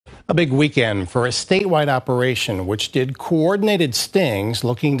A big weekend for a statewide operation which did coordinated stings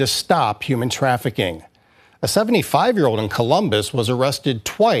looking to stop human trafficking. A 75-year-old in Columbus was arrested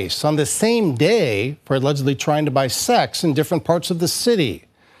twice on the same day for allegedly trying to buy sex in different parts of the city.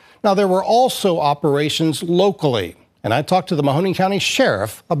 Now, there were also operations locally, and I talked to the Mahoning County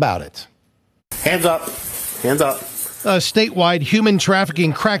Sheriff about it. Hands up. Hands up. A statewide human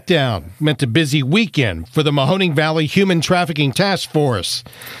trafficking crackdown meant a busy weekend for the Mahoning Valley Human Trafficking Task Force.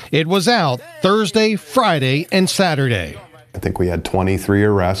 It was out Thursday, Friday, and Saturday. I think we had 23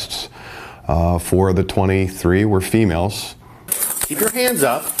 arrests. 4 of the 23 were females. Keep your hands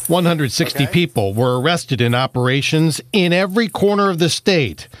up. 160 people were arrested in operations in every corner of the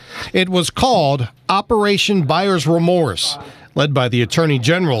state. It was called Operation Buyer's Remorse, led by the Attorney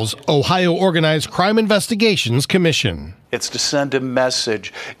General's Ohio Organized Crime Investigations Commission. It's to send a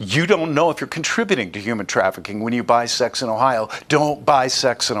message. You don't know if you're contributing to human trafficking when you buy sex in Ohio. Don't buy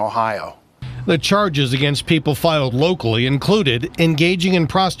sex in Ohio. The charges against people filed locally included engaging in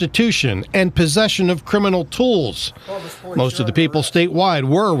prostitution and possession of criminal tools. Most of the people statewide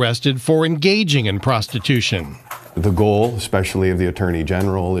were arrested for engaging in prostitution. The goal, especially of the Attorney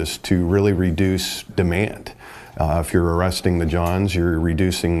General, is to really reduce demand. If you're arresting the Johns, you're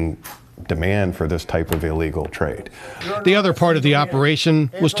reducing demand for this type of illegal trade. The other part of the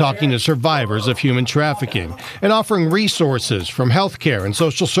operation was talking to survivors of human trafficking and offering resources from healthcare and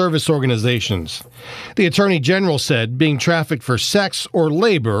social service organizations. The Attorney General said being trafficked for sex or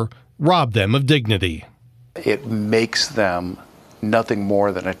labor robbed them of dignity. It makes them nothing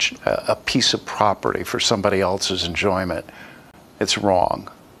more than a piece of property for somebody else's enjoyment. It's wrong.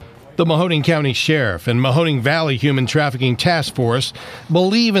 The Mahoning County Sheriff and Mahoning Valley Human Trafficking Task Force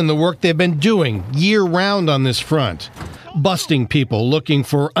believe in the work they've been doing year-round on this front, busting people looking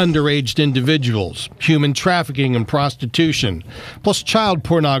for underage individuals, human trafficking and prostitution, plus child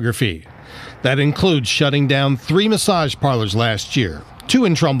pornography. That includes shutting down 3 massage parlors last year, 2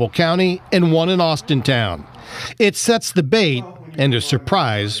 in Trumbull County and 1 in Austintown. It sets the bait, and to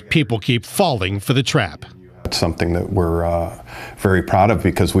surprise, people keep falling for the trap. It's something that we're very proud of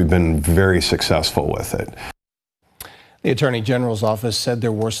because we've been very successful with it. The Attorney General's office said there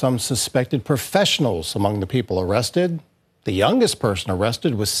were some suspected professionals among the people arrested. The youngest person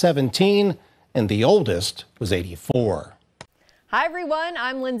arrested was 17 and the oldest was 84. Hi everyone,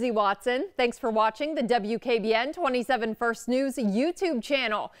 I'm Lindsay Watson. Thanks for watching the WKBN 27 First News YouTube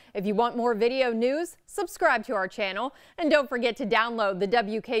channel. If you want more video news, subscribe to our channel. And don't forget to download the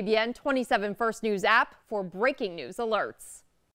WKBN 27 First News app for breaking news alerts.